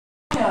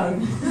go.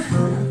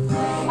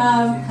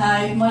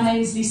 Hi, my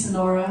name is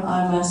Nora.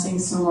 I'm a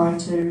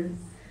singer-songwriter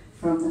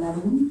from the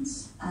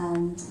Netherlands,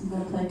 and I'm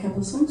going to play a couple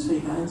of songs for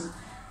you guys.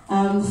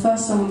 The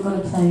first song I'm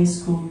going to play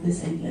is called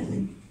This Ain't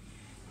Living.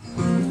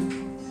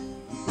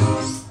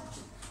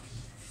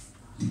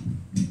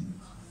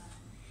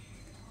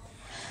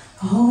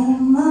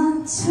 Hold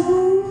my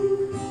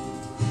tongue,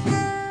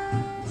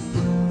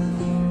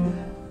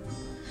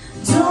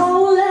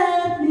 don't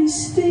let me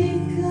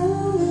speak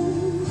up,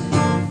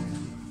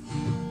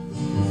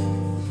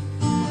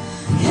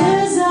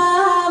 'cause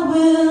I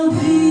will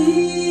be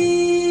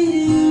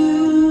you.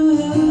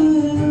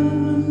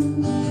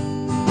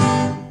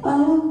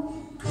 Oh.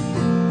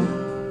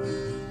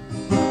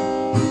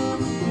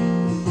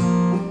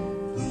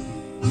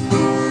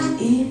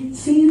 It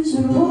feels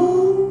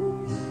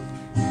wrong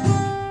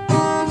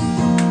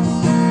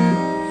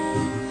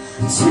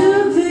to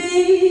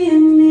be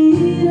in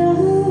need of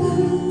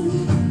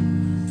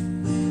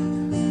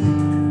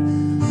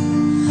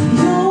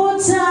your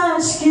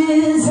touch,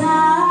 'cause I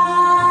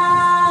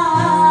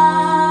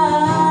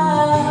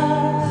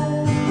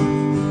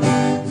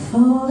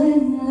fall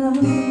in love.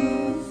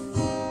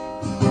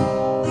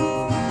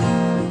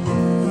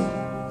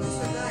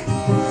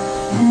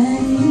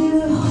 And you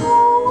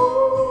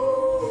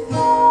hold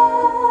my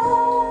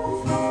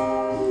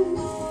hand,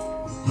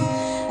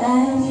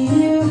 and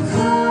you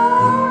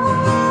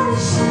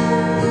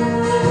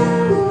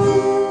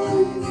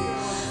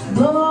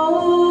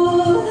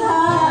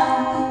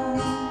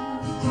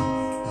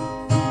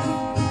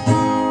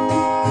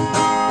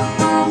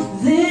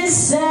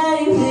this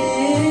ain't living,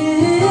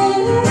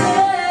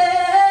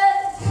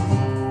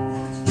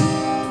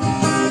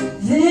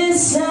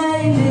 this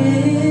ain't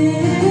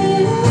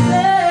living,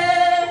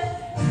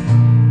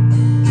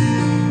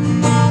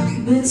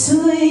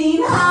 between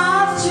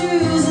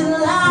half-truths and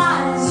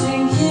lies,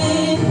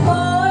 drinking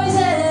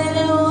poison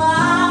and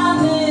wine,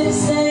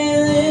 this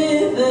ain't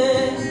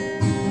living.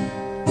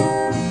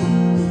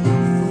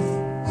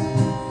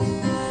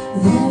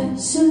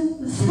 There's a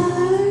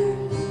fire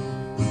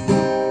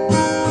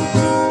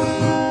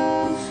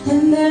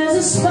and there's a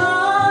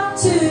spark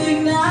to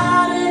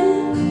ignite it.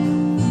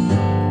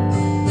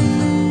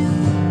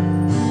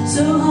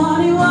 So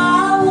honey,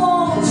 why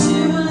won't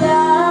you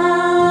lie?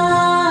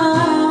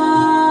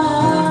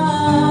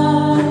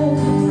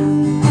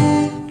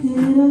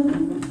 Yeah.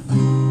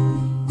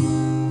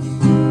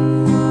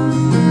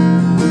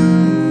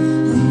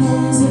 And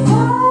there's a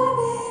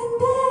burning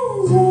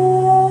desert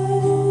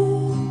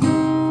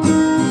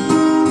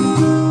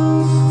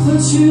for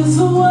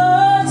truthful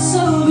words,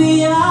 so be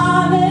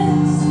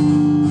honest.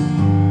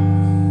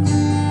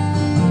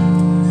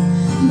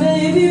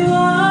 Baby,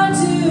 why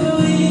do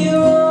we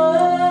run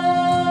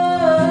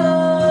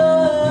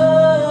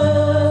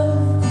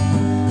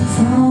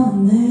from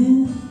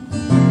it?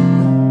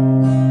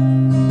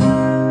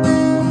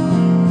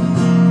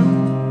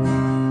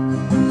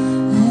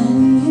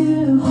 And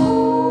you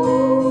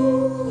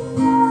hold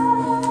my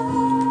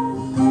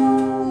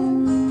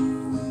hand,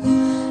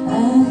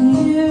 and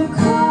you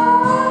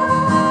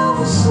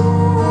crush it,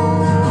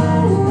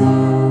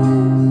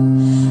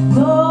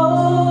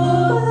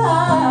 both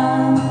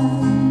hands.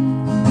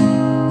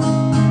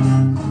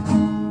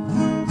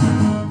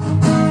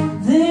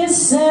 This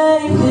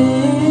ain't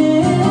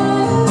living,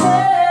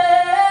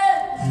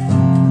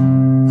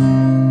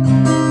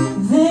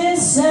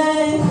 this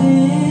ain't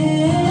living,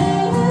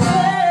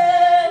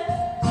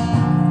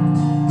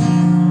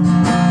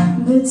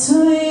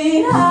 between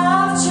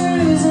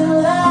half-truths and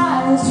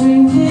lies,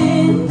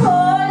 drinking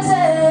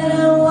poison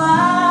and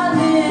wine,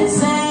 this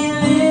ain't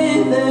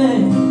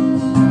living,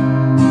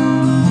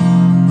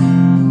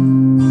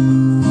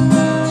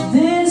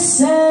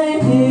 this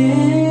ain't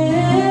living,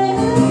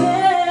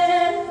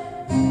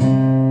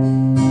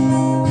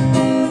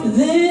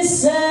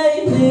 this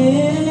ain't living,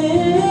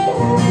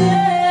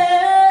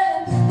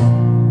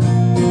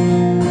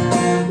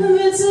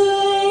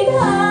 between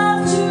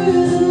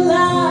half-truths and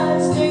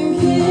lies,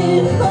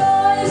 drinking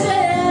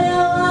poison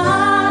and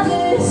wine,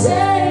 this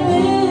ain't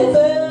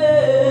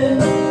living.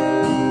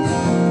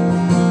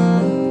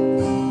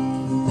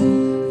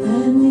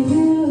 And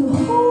you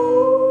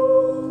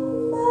hold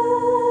my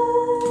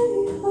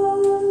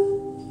heart,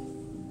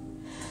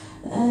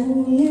 and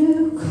you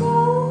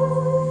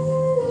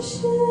crush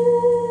it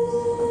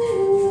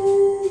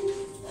with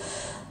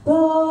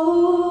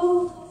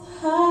both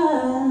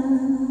hands.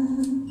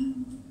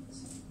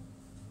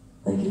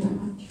 Thank you very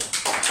much.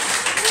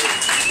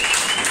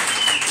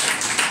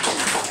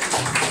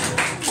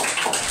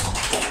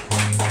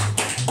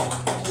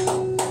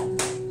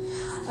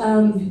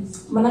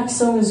 My next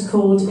song is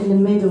called In the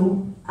Middle,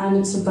 and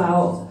it's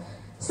about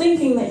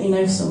thinking that you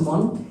know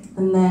someone,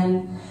 and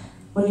then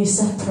when you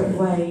separate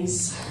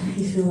ways,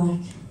 you feel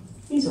like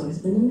he's always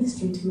been a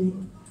mystery to me.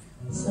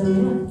 So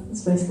yeah,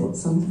 that's basically what the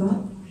song's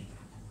about.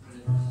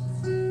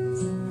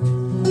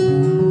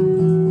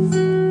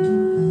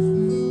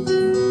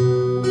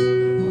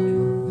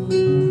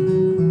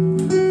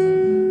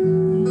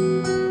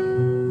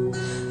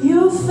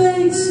 Your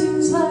face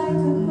seems like a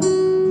book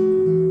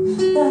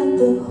that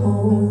the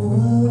whole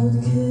world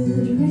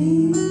could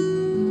read.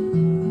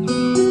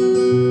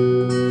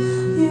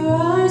 Your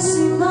eyes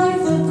seem like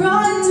the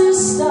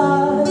brightest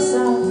stars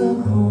that the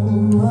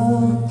whole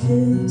world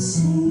could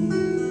see.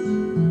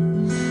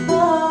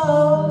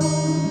 Oh,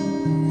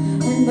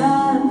 and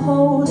I'm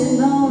holding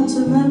on to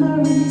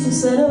memories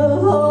instead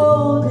of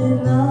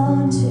holding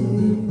on to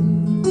you.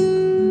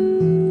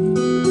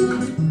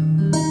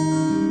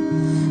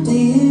 Do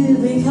you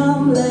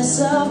become less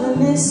of a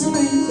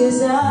mystery?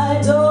 'Cause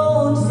I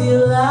don't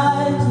feel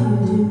like you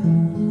do.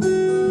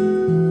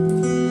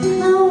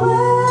 And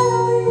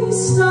when we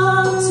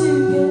start to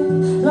get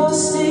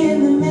lost in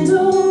the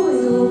middle, we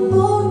will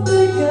both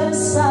pick a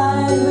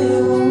side. We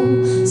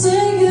won't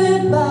say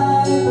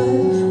goodbye.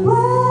 But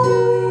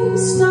when we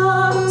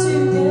start to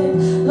get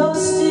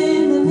lost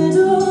in the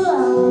middle,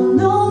 I will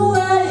know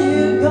where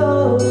you go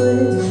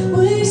if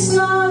we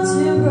start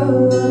to grow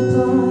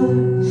apart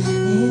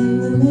in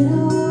the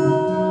middle.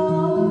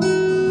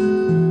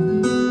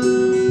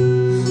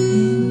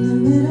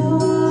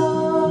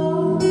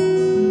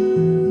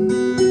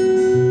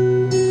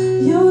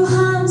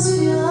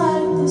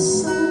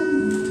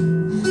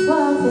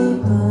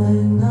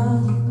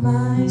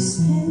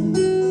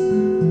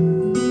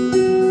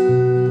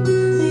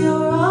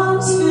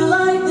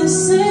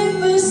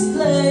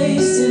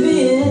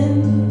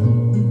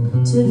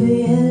 To be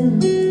in,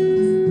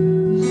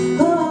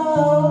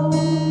 oh,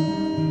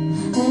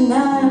 and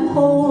I'm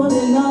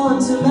holding on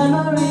to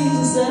memories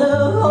instead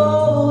of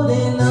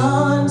holding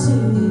on to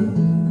you.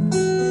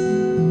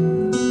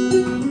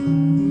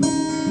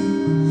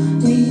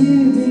 Do you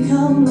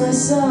become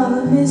less of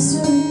a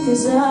mystery?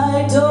 'Cause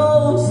I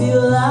don't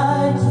feel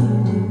like you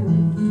do.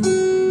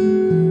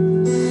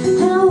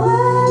 And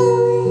when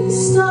we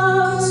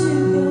start to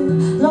get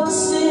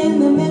lost in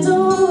the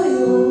middle, we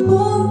will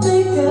both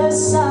pick a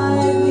side.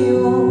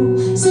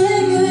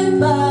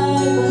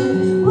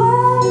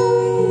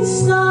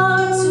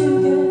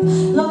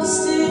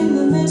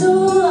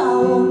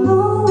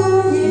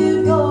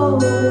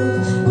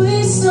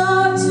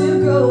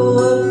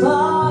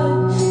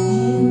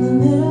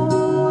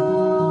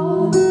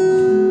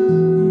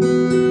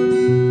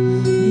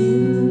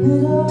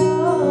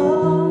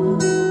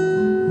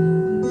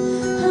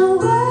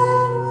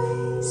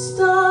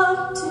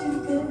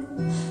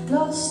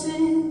 Lost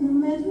in the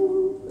middle,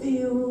 we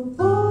will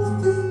both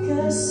pick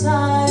a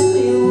side.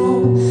 We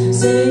won't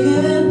say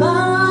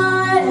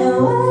goodbye. And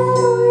when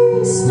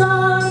we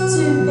start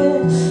to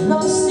get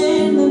lost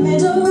in the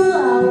middle,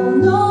 I will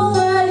know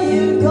where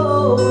you go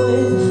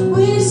if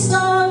we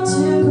start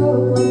to grow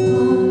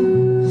apart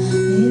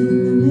in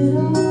the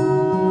middle.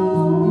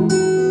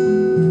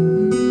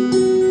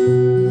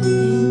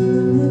 In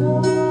the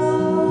middle.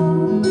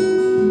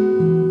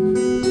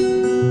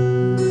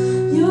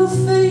 Your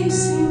face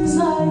seems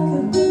like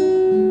a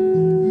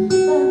book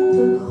that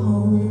the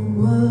whole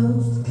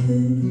world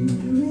could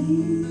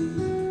read.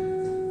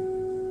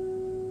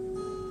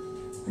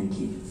 Thank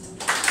you.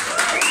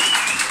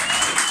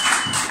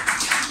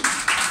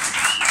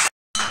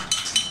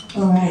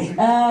 Alright,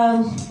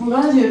 I'm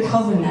going to do a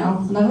cover now,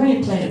 and I've only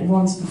played it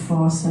once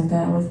before, so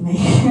bear with me.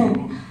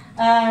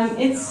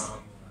 It's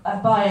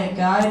by a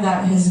guy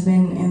that has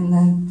been in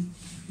the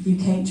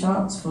UK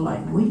charts for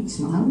like weeks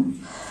now.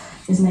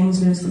 His name is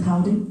Lewis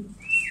Capaldi.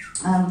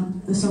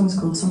 The song is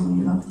called Someone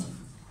You Love.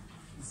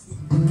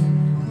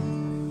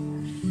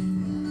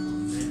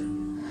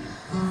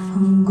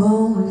 I'm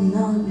going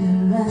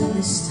under, and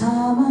this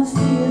time I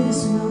feel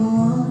there's no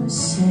one to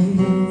save.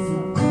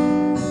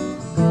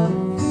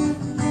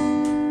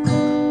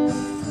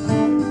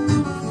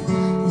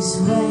 This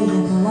way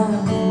of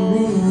loving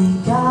really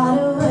got a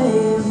way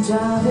of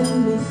driving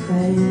me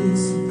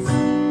crazy.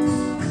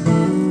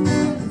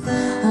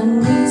 I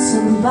need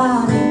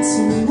somebody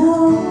to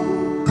know,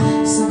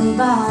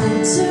 somebody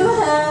to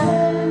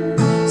have,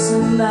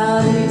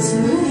 somebody to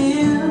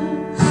hear,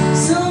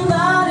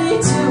 somebody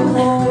to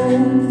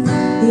hold.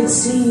 It's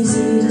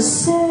easy to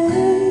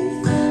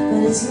say,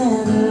 but it's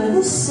never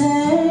the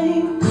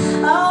same.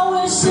 I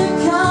wish I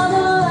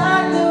kinda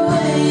liked the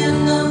way you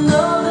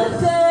know the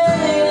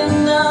pain, and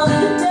now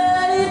the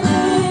day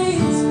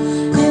bleeds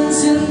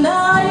into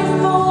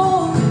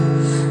nightfall,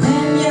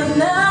 and you're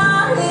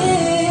not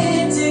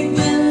here to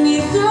get me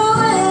through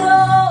it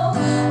all.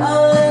 I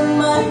let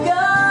my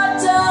guard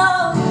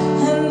down,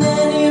 and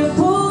then you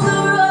pulled the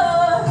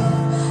rug.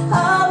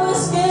 I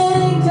was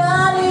getting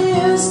kinda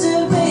used to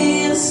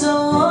being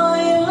someone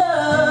you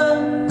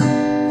love.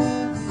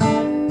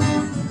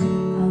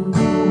 I'm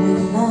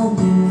going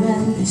under,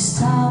 and this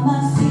time I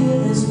feel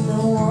there's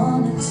no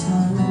one to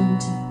turn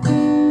to.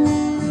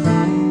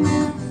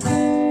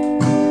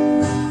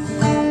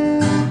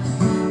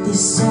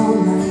 This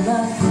old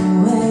unloving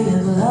way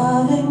of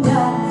loving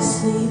got me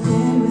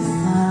sleeping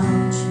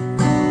without you.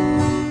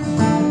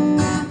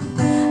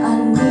 I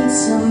need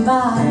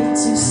somebody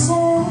to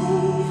say,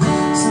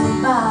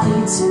 somebody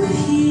to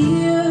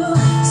hear,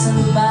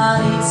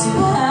 somebody to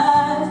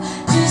have,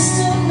 just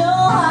to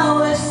know how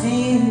it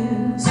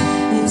feels.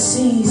 It's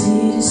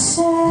easy to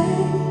say,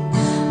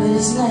 but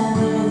it's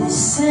never the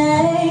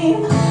same.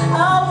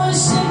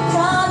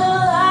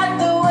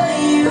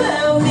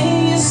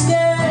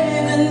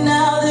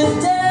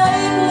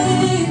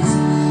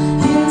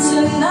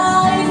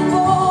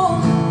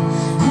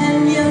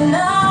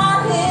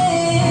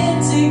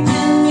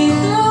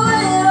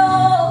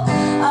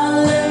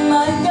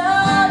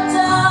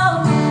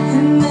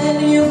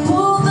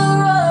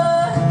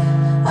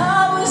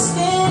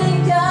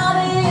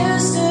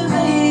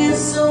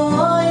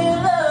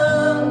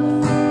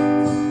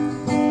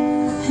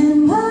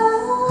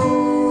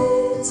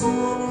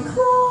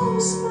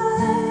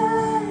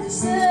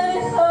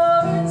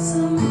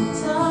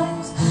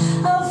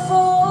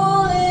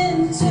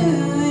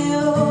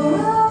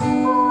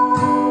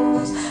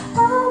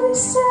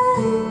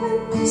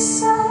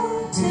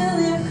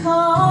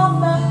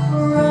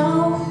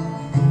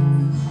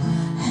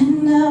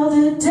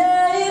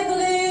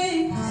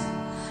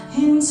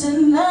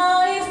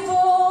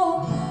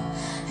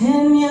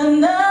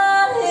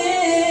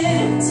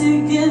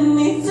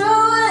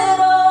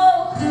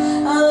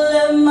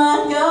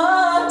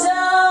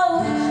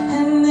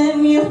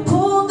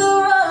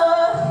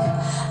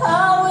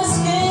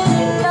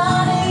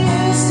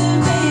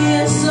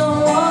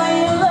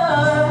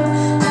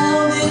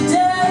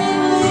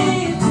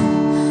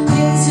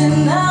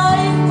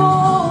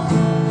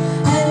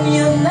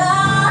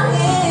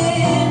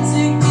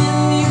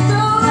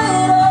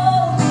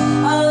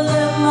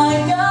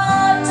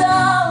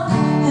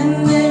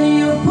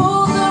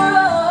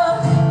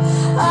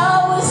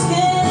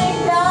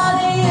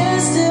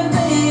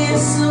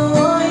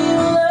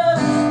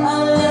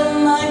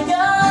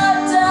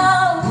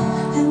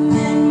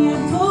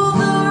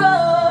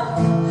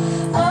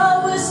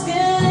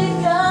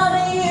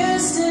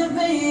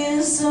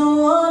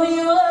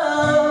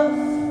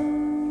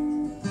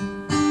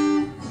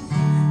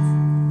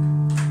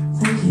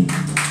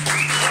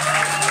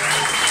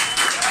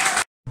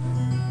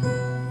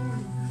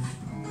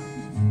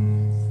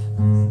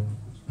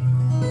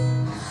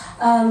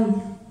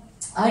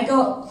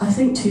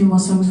 think 2 more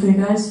songs for you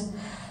guys.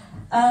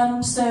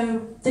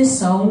 So this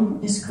song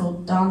is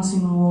called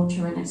Dancing on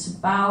Water, and it's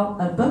about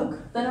a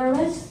book that I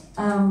read,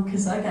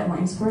 because I get my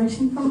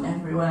inspiration from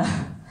everywhere.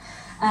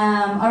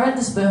 I read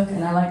this book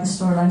and I liked the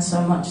storyline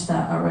so much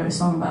that I wrote a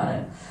song about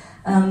it.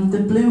 The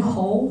blue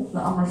hole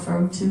that I'm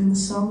referring to in the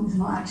song is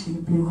not actually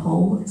a blue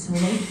hole, it's a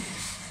lake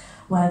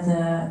where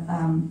the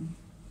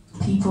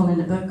people in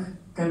the book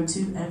go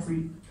to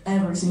every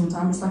single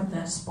time. It's like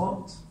their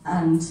spot,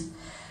 and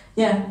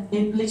yeah,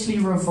 it literally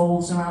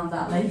revolves around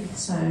that lake,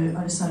 so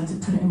I decided to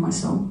put it in my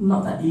song.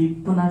 Not that you,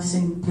 when I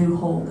sing blue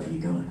hole, that you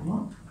go like,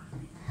 what?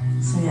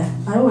 So yeah,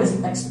 I always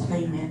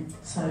explain it,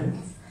 so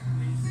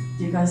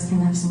you guys can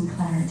have some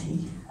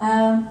clarity.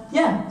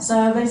 Yeah,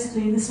 so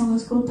basically this song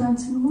is called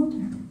Dancing on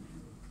Water.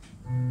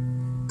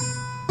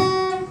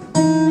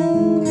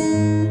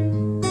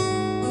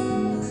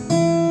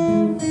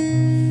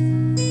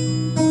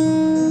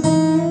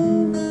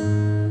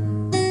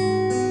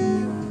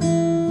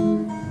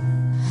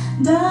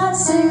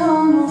 Dancing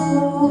on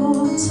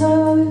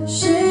water,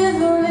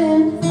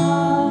 shivering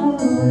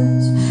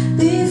hours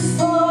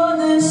before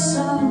the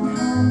sun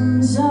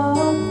comes up.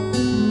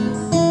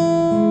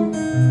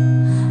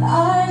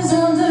 Eyes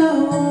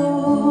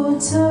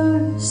underwater,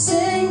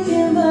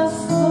 sinking but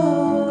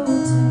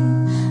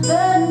floating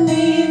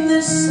beneath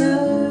the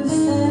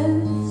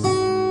surface.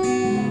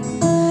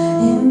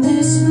 In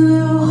this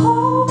blue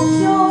hole,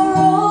 you're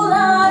all I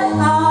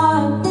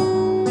have,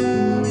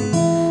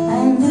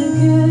 and the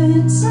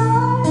good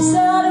times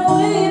that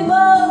we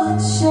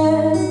both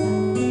share,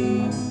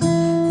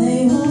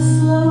 they will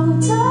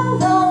float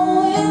along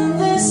with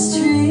this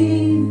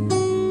stream.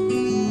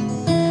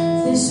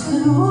 This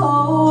blue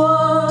hole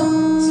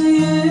was you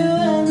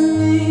and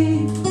me.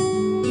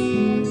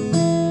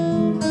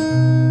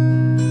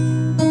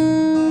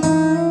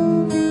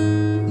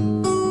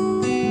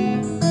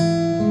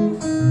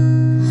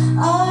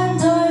 I'm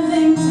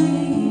diving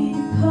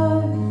deeper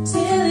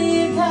till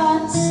you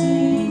can't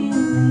see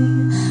me.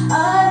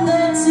 I'm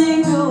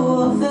letting go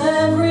of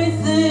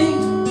everything.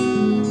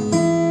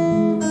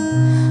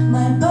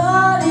 My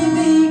body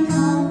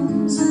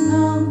becomes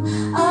numb,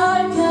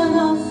 I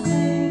cannot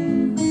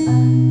think,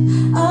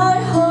 and I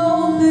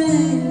hope it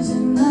is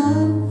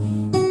enough.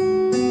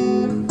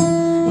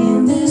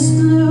 In this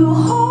blue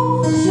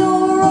hole,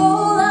 you're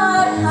all I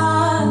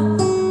have,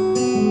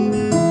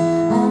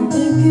 and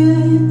the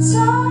good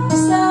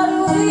times that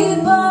we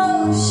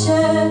both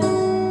share,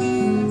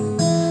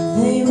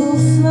 they will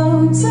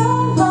float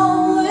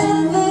along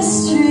with this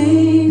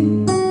stream.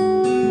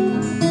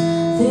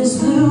 This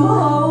blue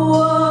hole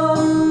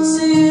was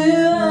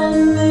you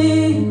and me.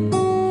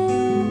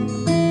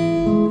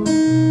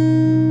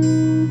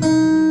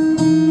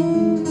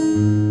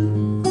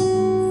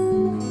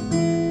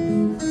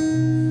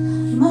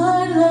 My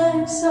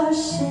legs are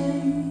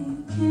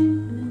shaking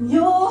and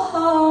your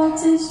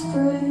heart is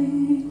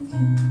breaking.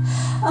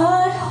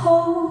 I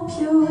hope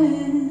you're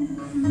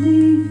with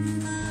me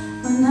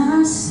when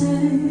I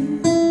say,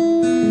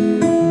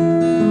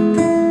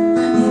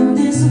 in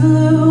this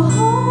blue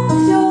hole,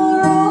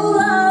 you're all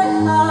I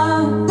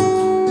have,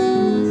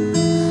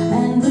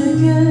 and the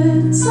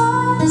good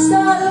times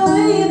that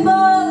we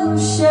both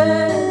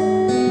share,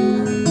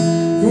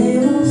 they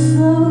will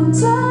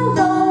float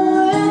along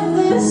with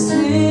this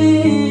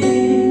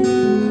stream.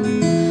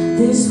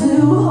 This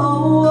blue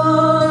hole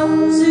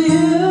was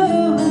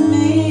you and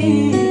me.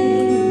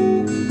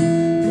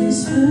 This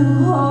blue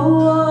hole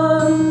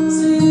was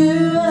you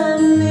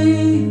and me.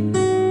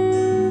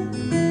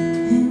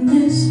 In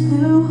this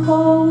blue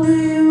hole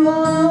you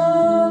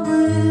are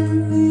with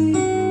me.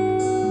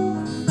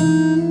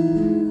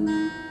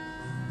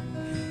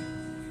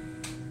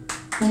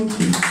 Thank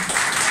you.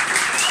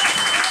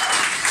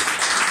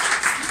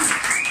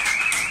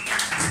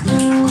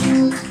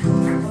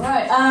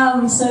 Alright,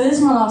 so this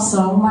is my last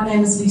song. My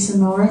name is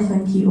Nora.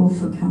 Thank you all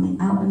for coming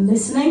out and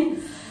listening.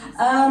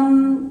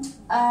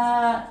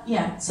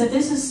 Yeah, so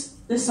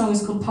this song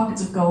is called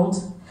Pockets of Gold.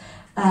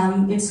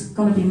 It's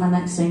gonna be my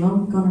next single.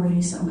 I'm gonna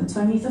release it on the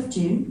 20th of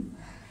June.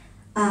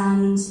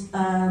 And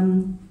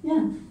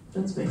yeah,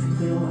 that's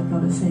basically all I've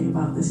got to say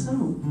about this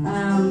song.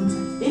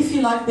 If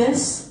you like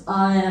this,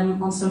 I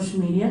am on social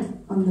media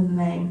under the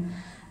name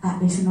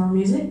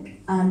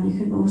 @LisaNoraMusic, and you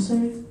can also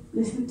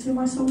listen to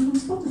my songs on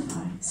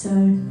Spotify. So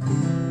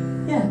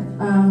yeah,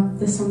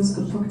 this song is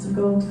called Pockets of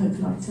Gold. Hope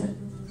you liked it.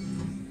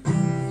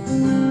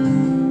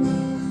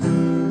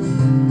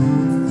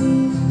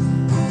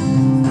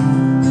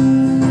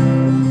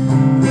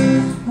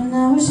 When I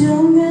was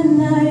young and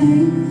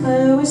naive, I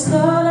always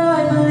thought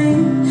I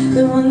believed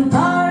that when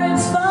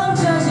pirates found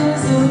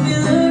treasures, they would be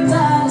looked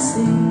at as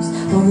thieves,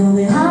 although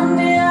they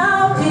handed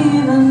out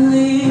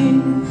evenly.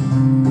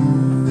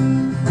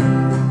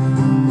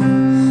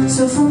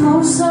 So for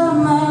most of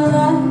my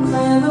life,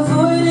 I have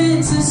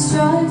avoided to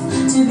strive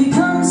to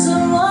become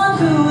someone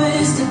who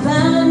is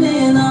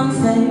depending on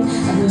fate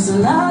and who's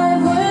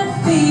alive with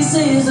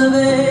pieces of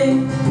it.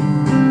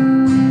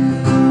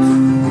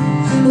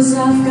 'Cause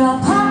I've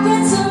got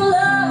pockets of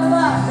love,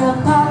 I've got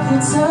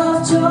pockets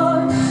of joy,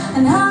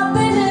 and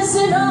happiness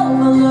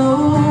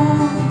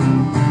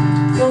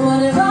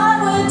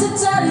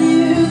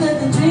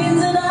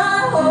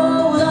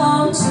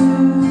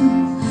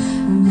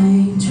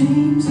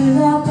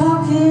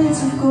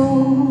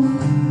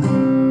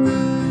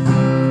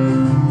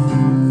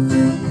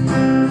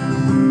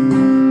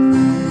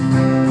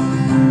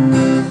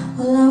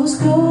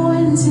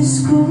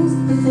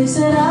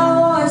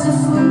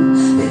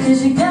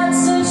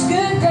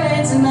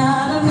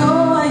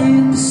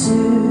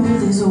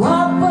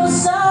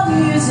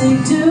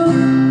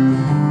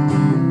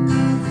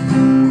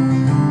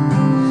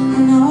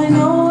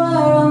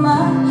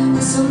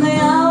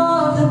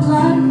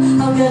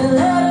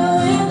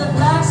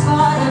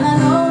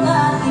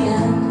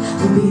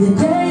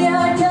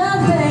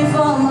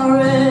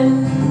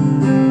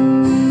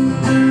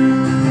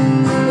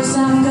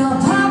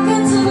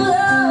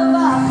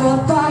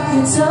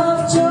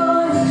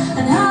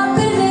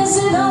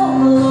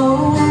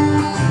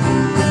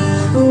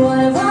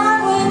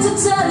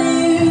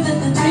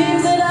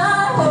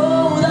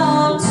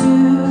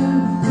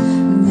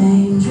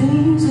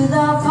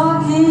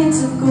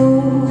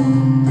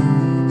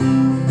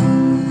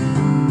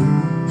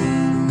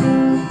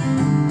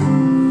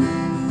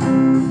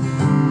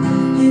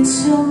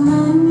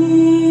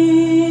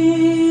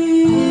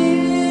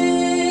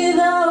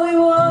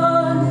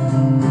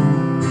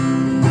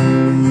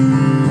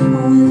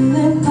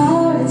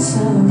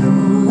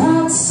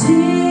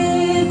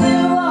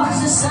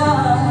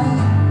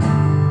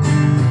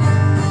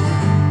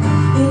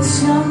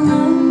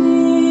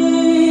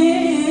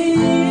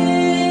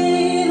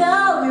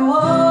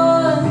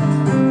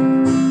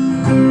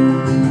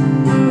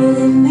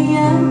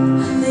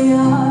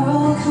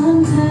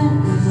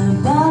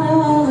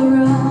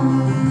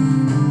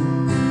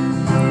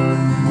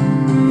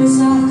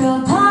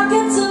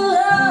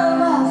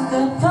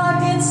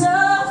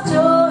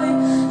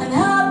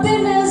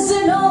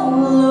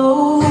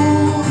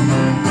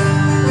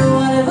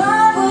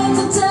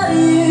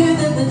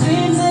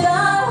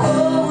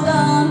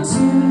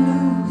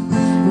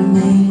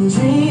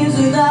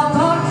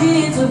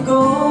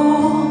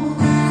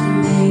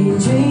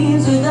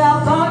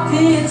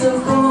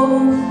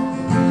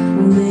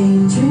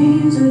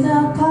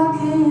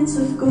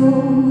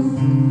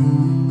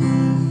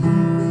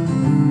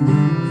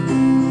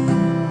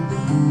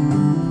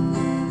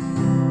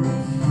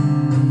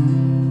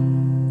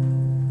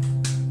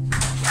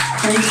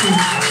you.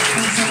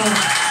 Thanks so much.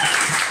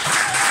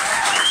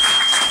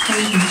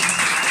 Thank you.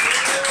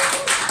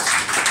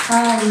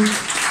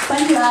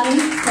 Thank you, Annie,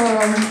 for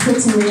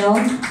putting me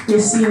on. You'll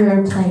see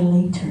her play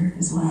later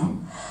as well.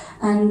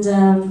 And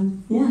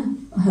yeah,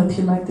 I hope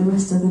you like the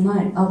rest of the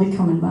night. I'll be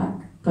coming back,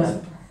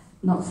 but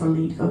not for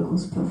lead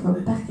vocals, but for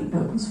backing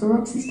vocals for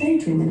Roxy's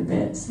Daydream in a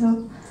bit.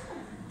 So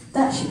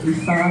that should be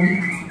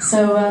fun.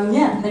 So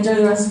yeah, enjoy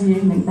the rest of the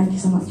evening. Thank you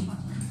so much.